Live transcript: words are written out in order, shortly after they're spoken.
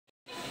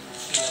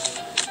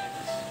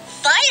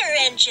Fire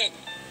engine.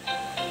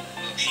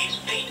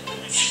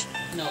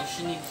 No,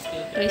 she needs to.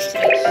 Race.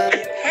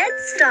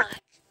 Headstock.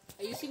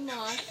 Ayusin mo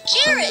ah.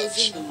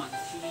 Carriage. She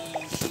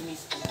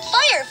needs to.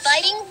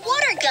 Firefighting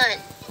water gun.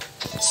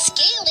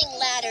 Scaling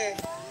ladder.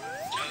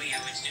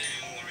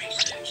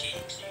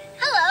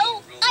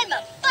 Hello, I'm a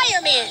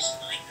fireman.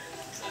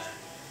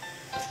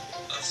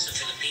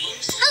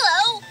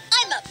 Hello,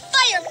 I'm a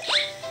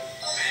fireman.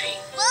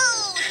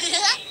 Whoa!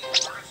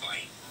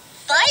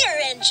 Fire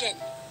engine.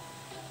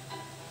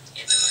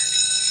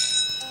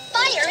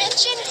 Fire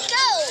engine,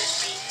 go!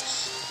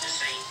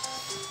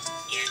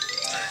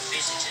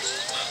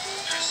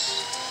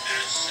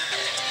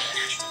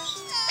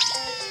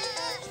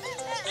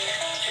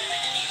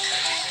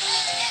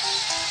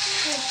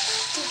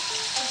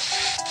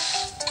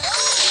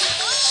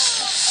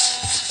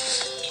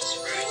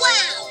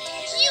 Wow,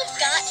 you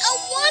got a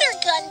water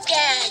gun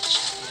badge.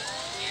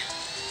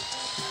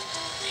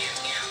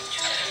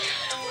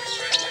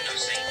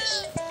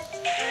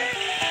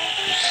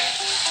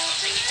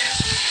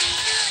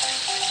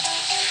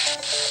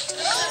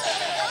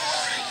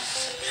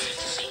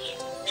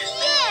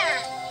 Yeah,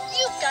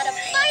 you've got a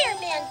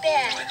fireman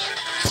badge.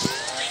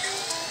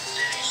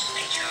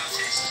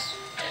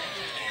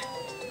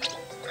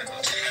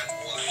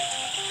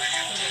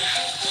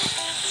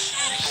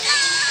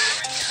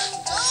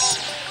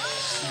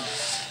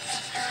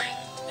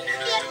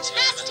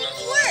 Fantastic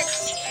work!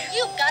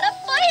 You've got a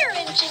fire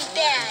engine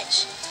badge.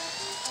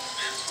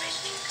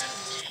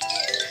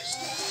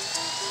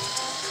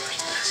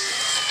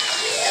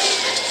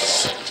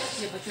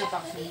 Yeah, but you're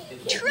vaccinated.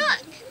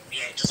 Truck.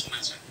 Yeah, it doesn't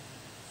matter.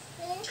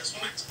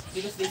 Doesn't matter.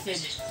 Because they said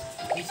here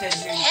in the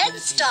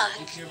Headstock.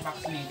 Philippines, if you're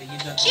vaccinated, you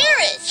don't.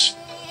 Carriage.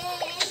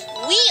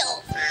 Wheel.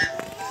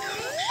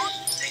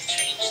 They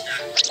changed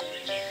that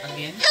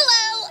Again?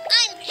 Hello,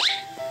 I'm...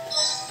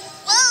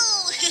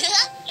 Whoa!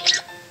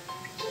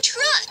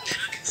 Truck.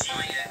 I can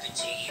fly over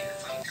to you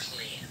if I'm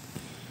clear.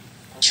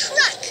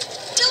 Truck.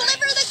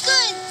 Deliver the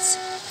goods.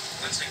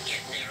 Once I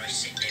get there, I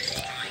sit there for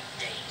 5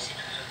 days in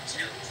a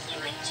hotel,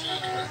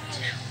 quarantine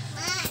hotel.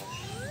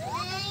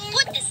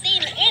 Put the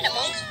same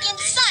animals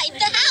inside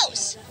the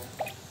house.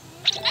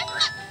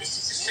 This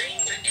is the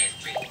same for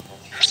everyone,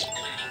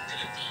 including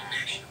Philippine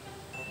national.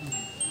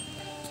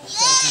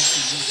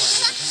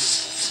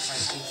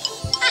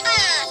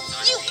 Haha,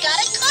 you've got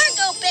a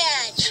cargo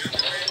badge.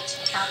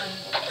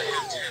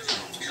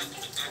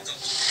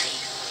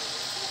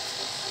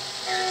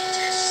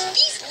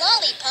 These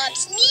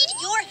lollipops need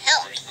your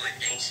help.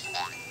 5 days.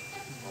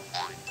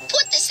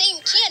 Put the same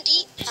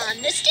candy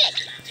on the stick.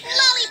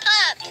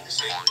 Lollipop.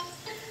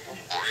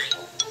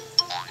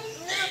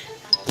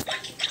 I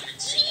can come and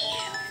see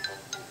you.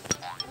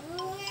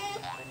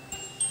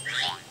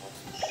 Right?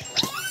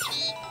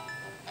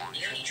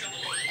 The only trouble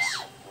is,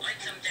 I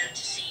come down to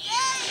see you.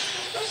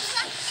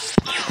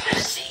 You're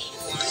gonna see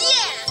one.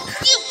 Yeah,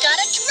 you've got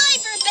a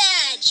driver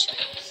badge.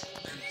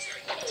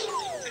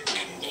 For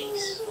 10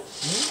 days.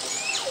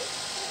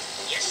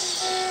 Yes.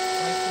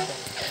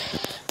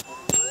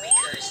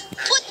 Because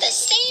Put the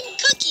same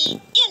cookie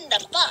in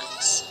the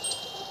box.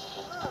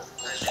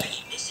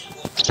 this is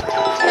what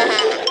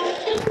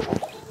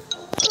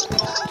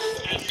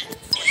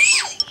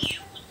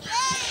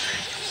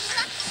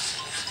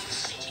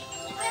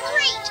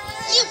Great,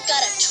 you've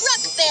got a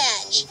truck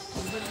badge.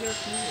 But you're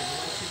clear.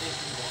 Why should they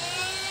do that?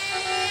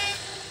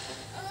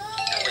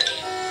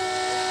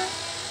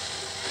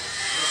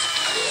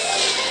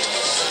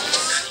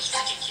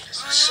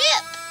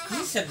 Ship.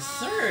 This is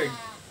absurd.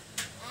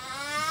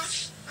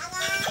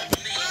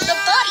 The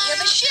body of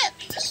a ship.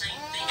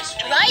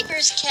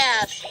 Driver's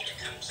cab.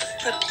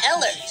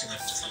 Propeller.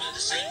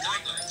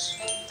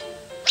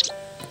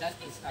 That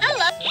is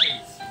Hello.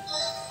 absurd.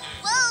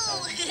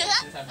 Whoa.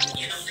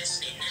 You know this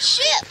in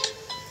Ship.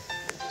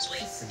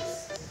 Sweet.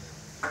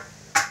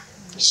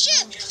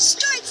 Ship,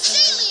 start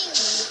sailing.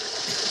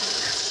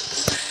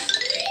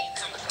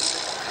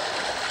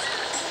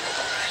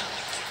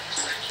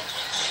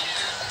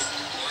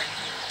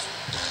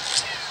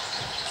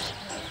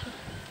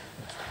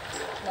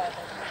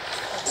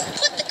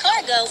 Put the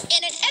cargo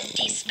in an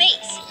empty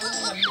space.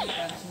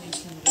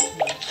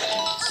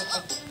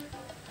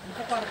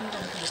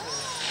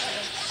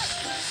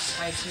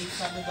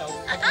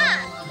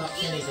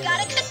 You've got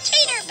a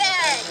container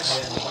badge.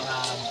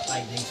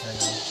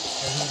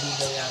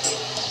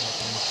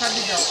 Sabi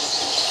daw,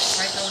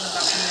 kahit daw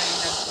na-vaccine na rin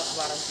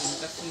nag-quarantine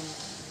kasi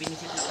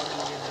binisit na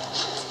pamilya na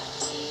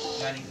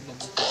galing ibang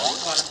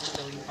quarantine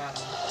daw yung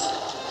parang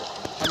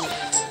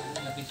pamilya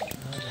na nabisit.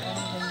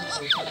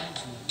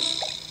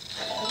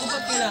 Ako ba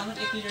kailangan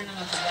i-clear na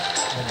nga sila?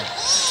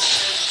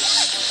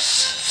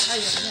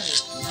 Ayun na rin.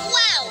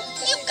 Wow,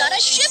 you've got a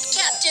ship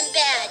captain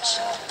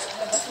badge.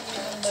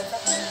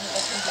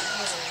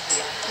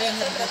 Kaya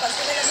nga,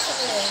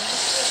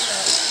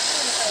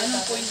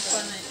 anong point pa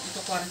na ito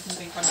quarantine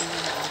pa yung pamilya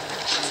na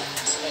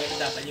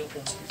OFW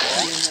kung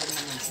ayun na rin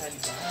naman siya, di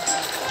ba?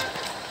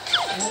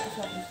 Ano ko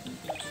sa akin?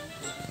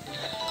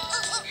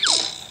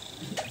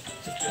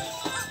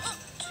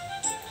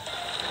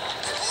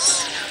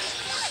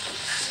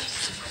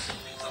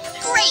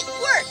 Great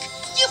work!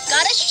 You've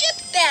got a ship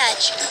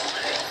badge.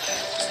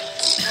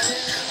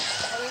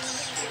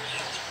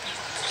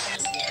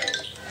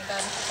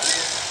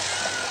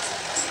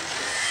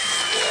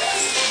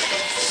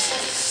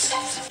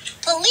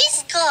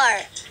 Police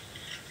car.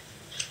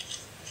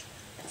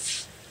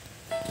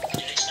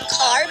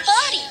 Car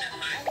body.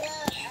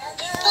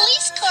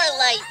 Police car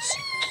lights.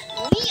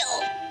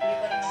 Wheel.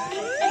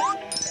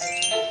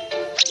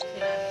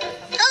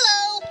 Hello,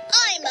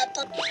 I'm a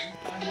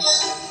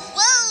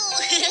Whoa!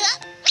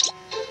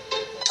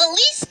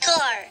 Police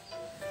car.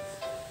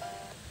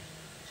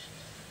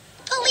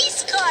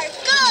 Police car,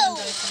 go!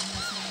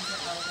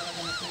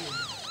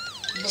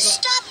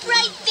 Stop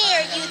right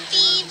there, you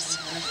thieves.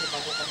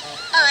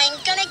 I'm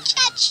gonna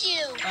catch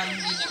you.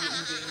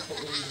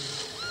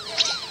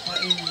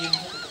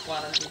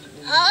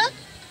 Huh?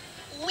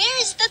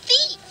 Where's the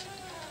thief?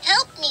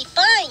 Help me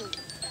find.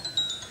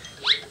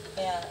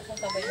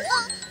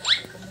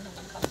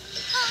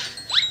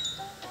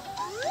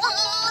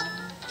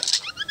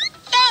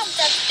 Found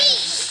the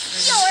thief.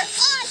 You're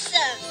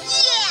awesome.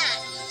 Yeah,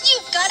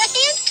 you've got a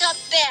handcuff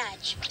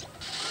badge.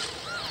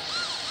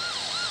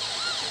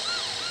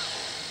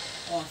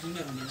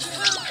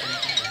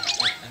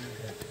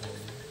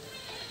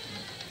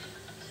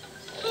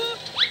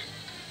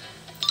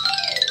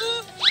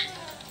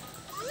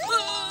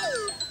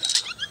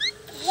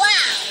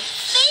 Wow,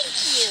 thank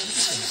you.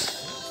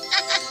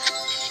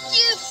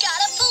 You've got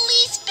a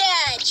police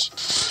badge.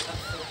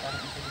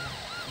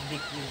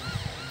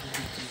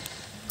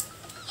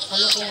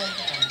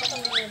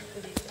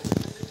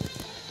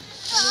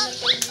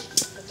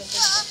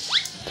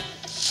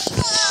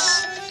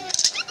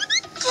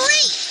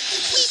 Great!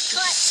 We've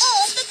caught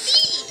all the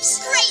thieves.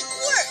 Great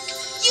work!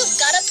 You've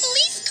got a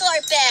police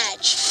car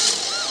badge.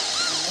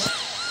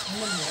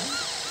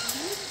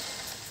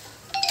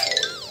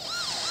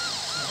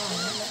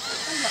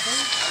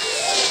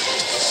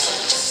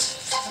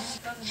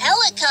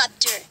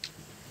 Helicopter.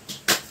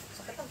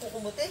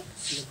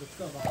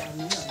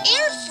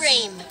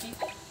 Airframe.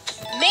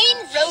 Main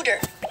rotor.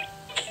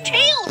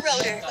 Tail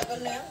rotor.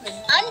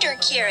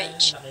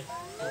 Undercarriage.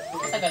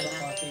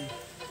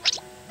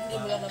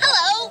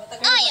 Hello,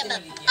 I am a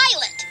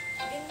pilot.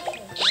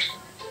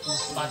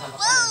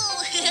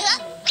 Whoa!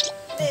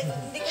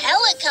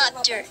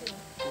 Helicopter.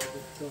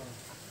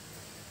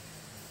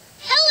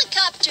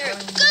 Helicopter,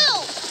 go!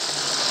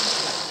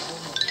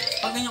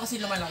 Pag ganyan kasi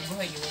lumalang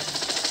buhay yun.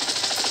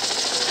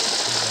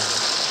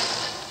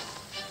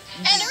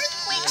 An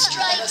earthquake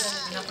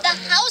strikes. The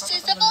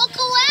houses have all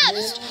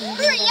collapsed.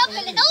 Hurry up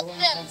and help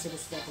them.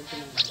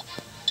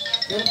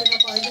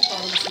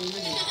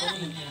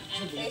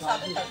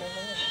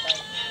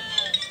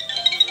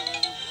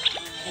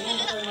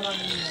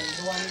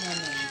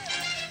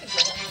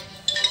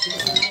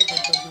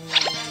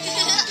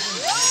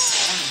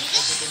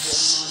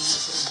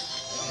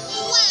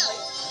 Wow,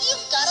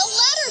 you've got a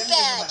ladder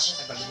badge.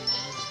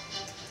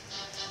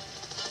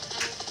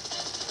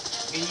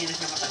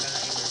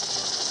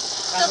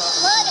 The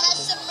flood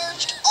has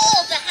submerged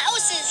all the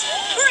houses.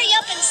 Hurry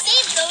up and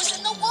save those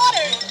in the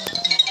water.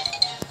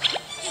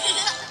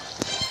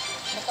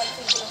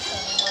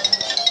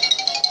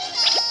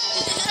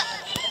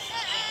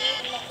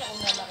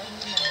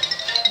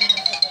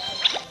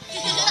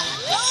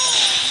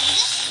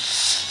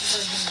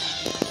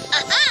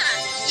 Aha!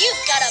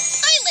 You've got a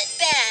pilot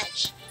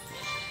badge.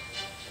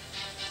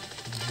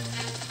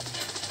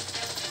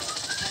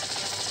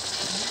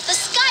 The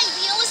sky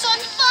wheel is on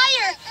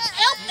fire.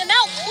 Help them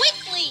out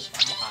quickly.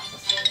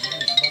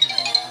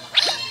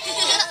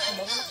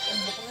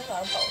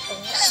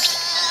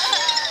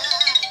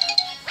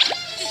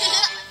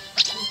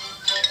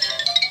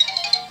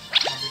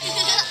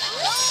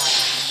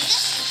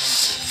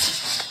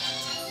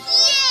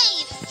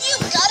 Yay!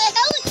 You've got a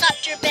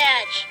helicopter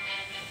badge.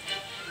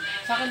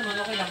 Sa akin naman,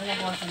 okay lang kung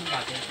magawa sa ng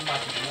battery. Kung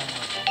battery lang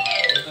mga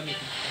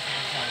gagamitin ko sa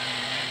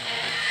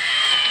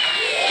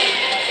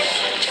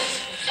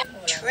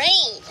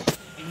Train.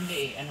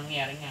 Hindi eh. Anong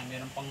nangyari nga?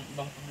 Meron pang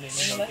ibang problema.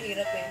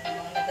 Mahirap eh.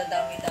 Mga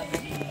nadadami-dami.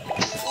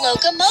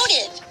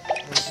 Locomotive.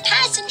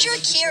 Passenger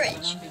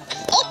carriage.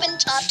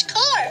 Open-topped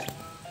car.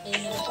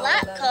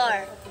 Flat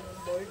car.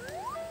 Board.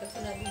 Pag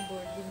sinabing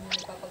board, yun yung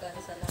napapagana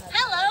sa lahat.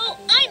 Hello,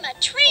 I'm a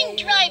train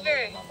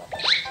driver.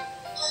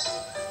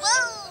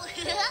 Whoa!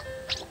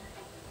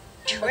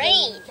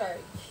 Train.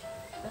 Charge.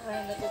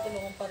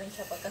 Natutulungan pa rin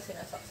siya pagka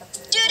sinasaksak.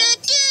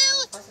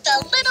 Do-do-do! The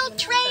little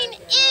train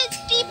is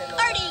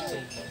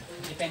departing.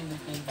 Dependent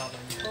na yung power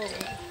niya. Oo.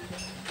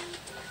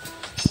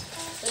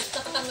 Tapos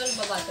nakatanggal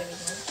ba battery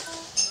mo?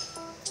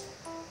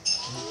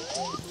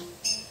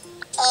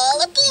 All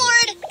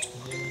aboard!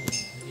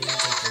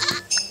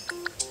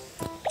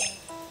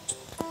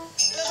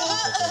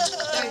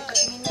 Charge,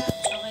 patingin na.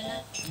 Okay na.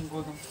 Yung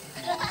gold ng...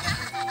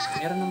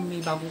 Meron nang may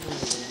bagong gold.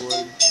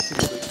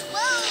 Siguro.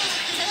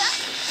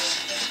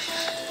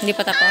 Hindi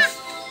pa tapos?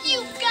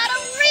 You've got a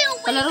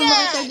railway Palaro mo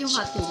badge. kita yung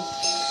Hot Wheels.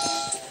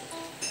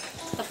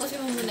 Tapos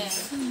yung muna yan.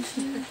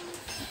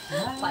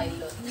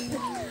 Pilot.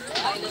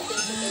 Pilot.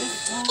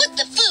 Put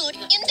the food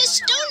in the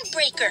stone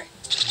breaker.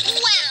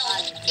 Wow!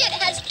 It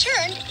has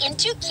turned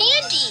into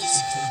candies.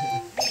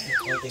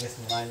 Oh, tigas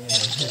mukha niya.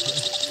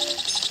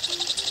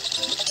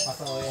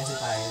 Pasaway si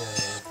Tyler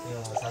eh.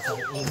 Yung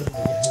sasakit ulo mo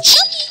yan.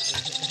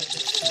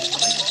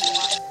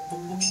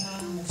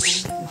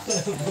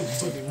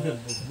 Bugbugin mo na,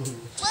 bugbug.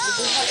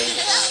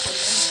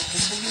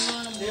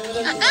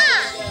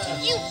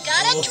 You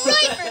got a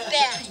driver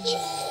badge.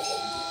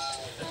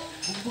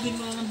 Bugbugin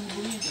mo lang ng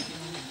bugbugin.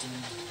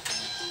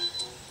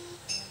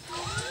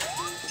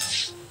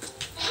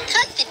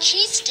 Cut the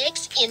cheese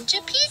sticks into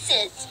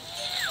pieces.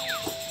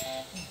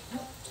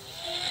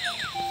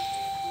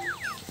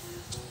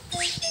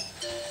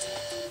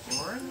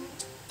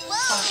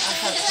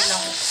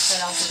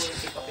 Kailangan ko yung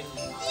pick upin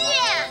mo.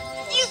 Yeah,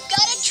 you've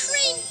got a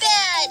train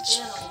badge.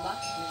 Kailan ako ba?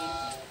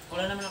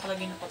 Wala naman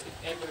nakalagay na pag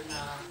ever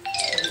na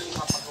hindi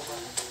mapagawa.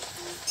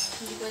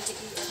 Hindi pwede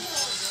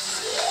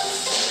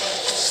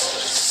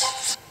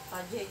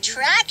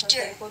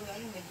Tractor.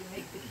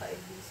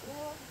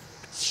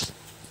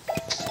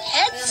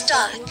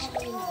 Headstock.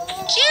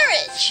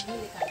 Carriage.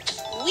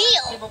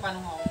 Wheel. Di ba paano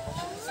nga ako?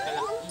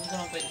 Hindi ko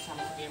naman pwede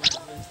sama sa gamer.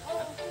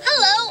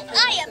 Hello,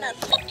 I am a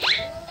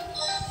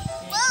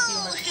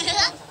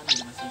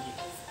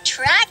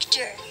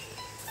tractor.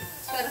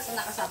 Pero sa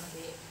nakasama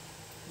din.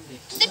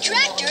 The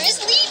tractor is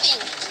leaving.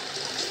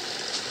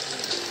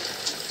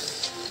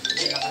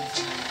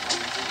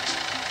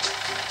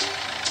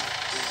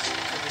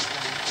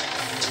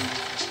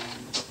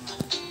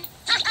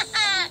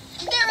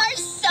 There are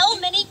so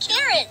many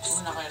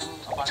carrots.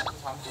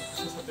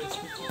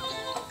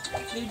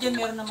 Hindi dyan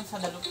meron naman sa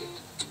dalok eh.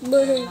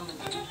 Meron naman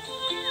dyan.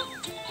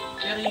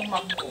 Pero yung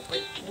map ko,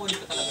 kukunin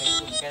ko talaga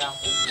yun. Kailangan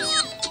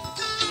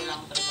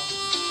ko talaga.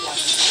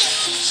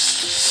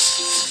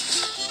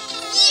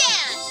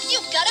 Yeah,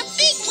 you've got a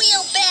big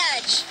wheel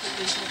badge.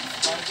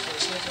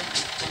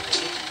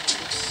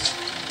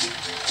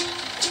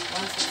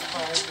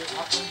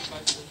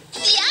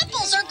 The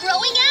apples are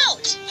growing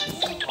out.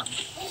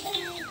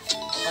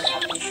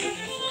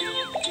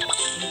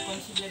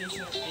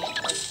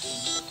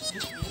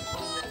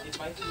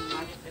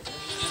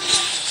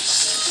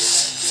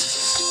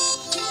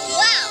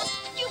 Wow,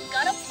 you've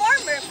got a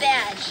farmer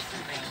badge.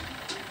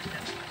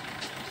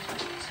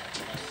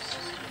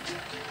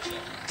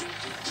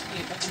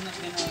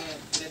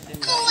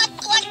 Cluck,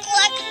 cluck,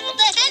 cluck.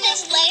 The hen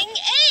is laying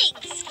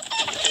eggs.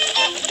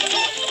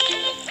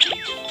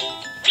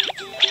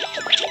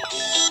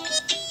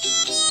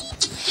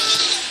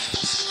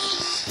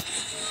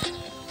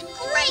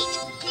 Great,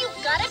 you've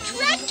got a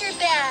tractor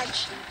badge.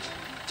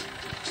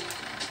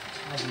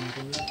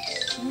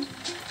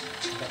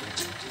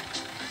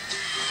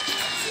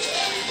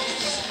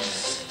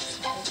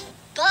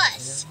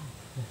 Bus.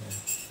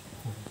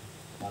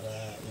 Para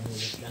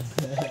inulit lang.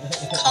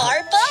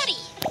 Car body.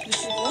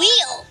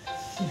 Wheel.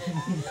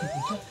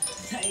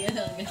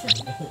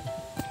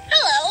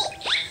 Hello.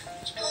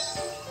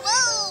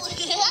 Whoa.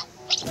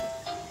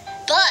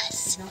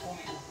 Bus.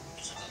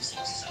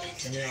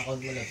 Ano yung account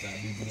mo lang sa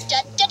bibigyan Da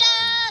da da.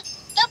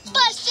 The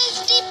bus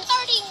is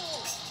departing.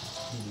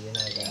 Hindi yan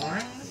agad.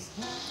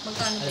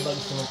 Magkano Ano ba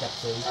gusto mo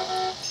capsule?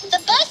 The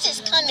bus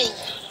is coming.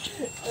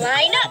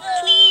 Line up,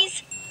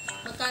 please.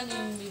 Magkano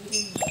yung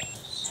bibili mo?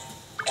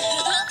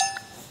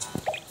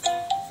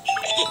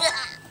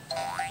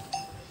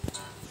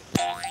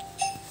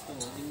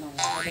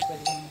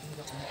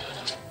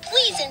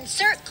 Please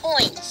insert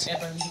coins.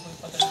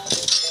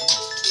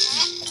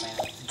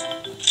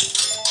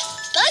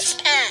 Bus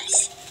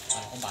pass.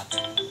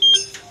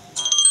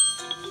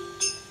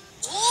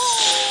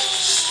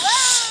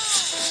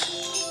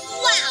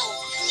 Wow,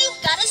 you've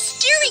got a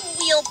steering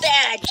wheel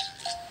badge.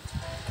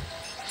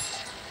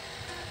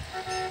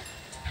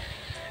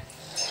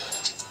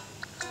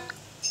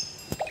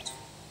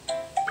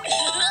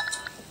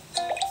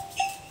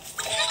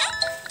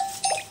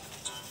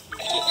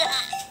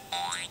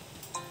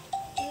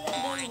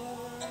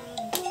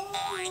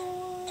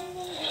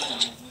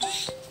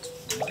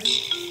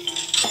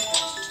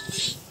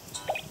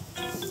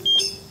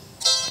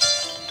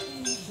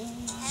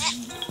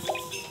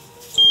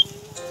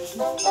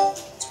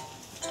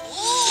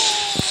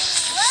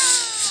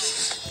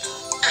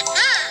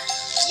 Aha!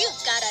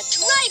 You've got a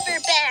driver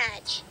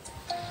badge.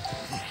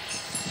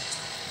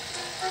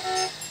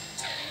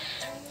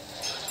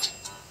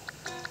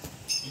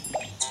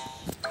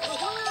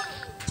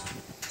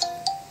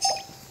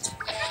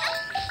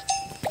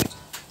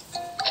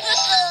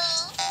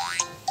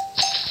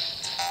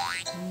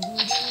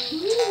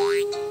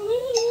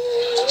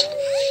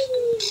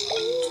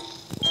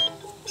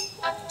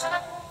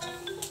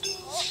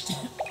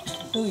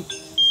 Uy!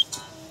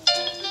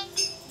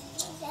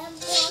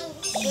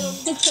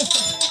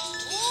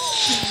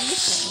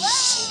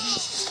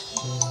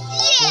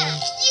 Yeah,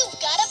 you've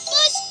got a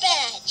bus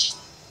badge.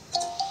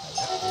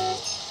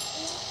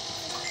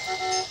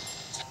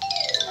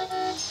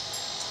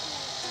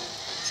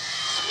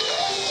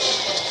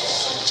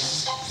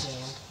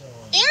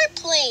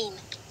 Airplane.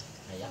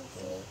 Ayak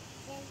ko.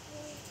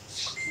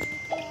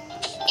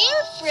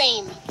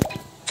 Airframe.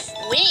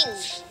 Wing.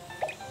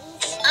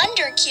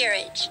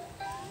 Undercarriage.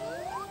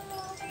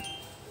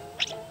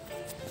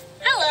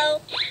 Hello.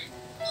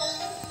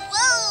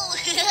 Whoa.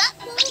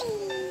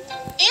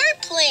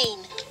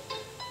 Airplane.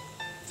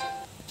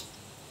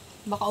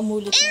 Baka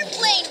umulit na.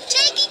 Airplane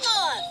taking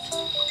off.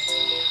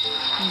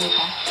 Hindi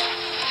pa.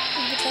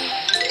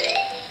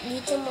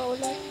 Dito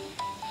maulan.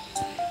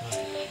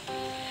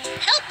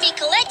 Help me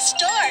collect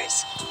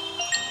stars.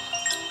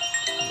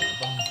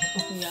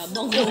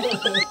 Yabang mo.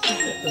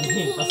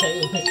 Tumingin pa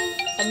sa'yo eh.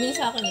 Sabi niya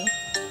sa akin eh.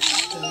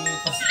 Tumingin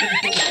pa sa'yo.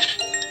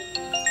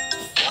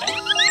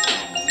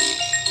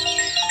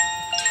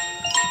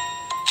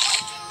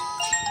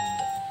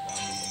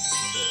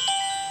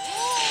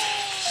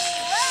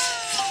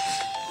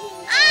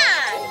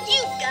 Ah,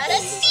 you've got a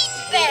seat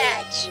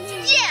badge.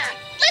 Yeah,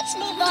 let's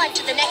move on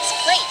to the next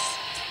place.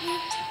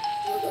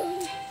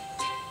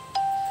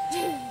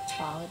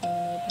 Pangit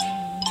naman ito.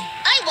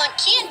 I want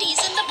candies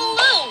in the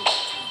balloon.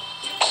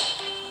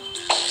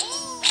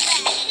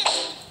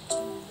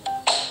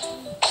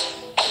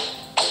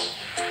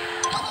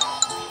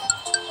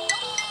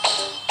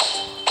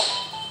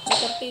 May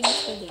tortillas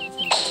ka din.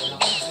 Wala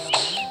ko kasi ako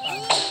yun.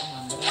 Parang sa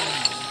kumamera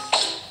yun.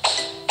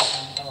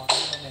 Ang tawag ko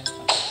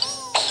benta.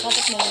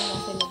 Dapat meron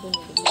lang sila dun.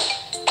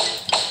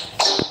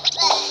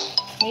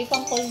 May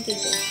pang-call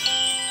dito.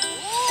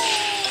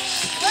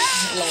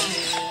 Alam mo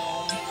yun.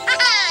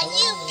 Ah,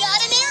 you've got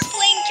an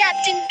airplane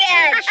captain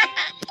badge.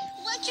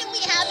 What can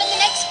we have in the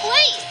next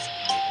place?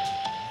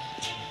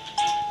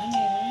 Ay,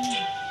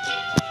 meron.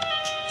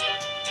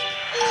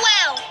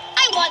 Wow,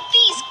 I want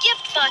these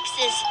gift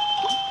boxes.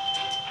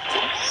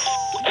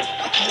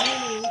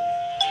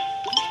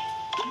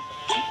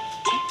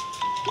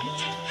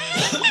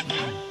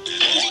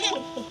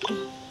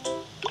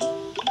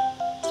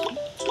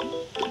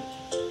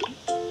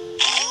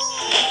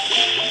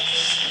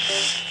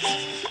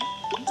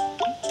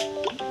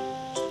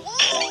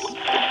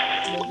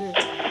 Burger.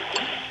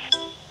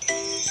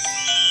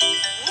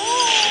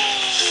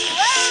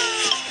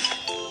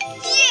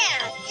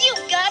 Yeah,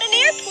 you've got an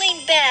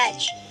airplane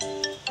badge.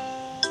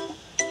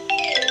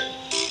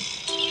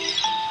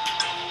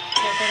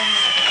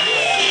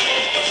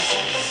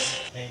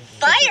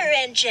 Fire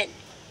engine.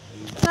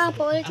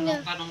 Paulit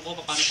na. Tanong ko,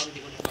 paano pag di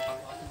ko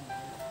napapagawa?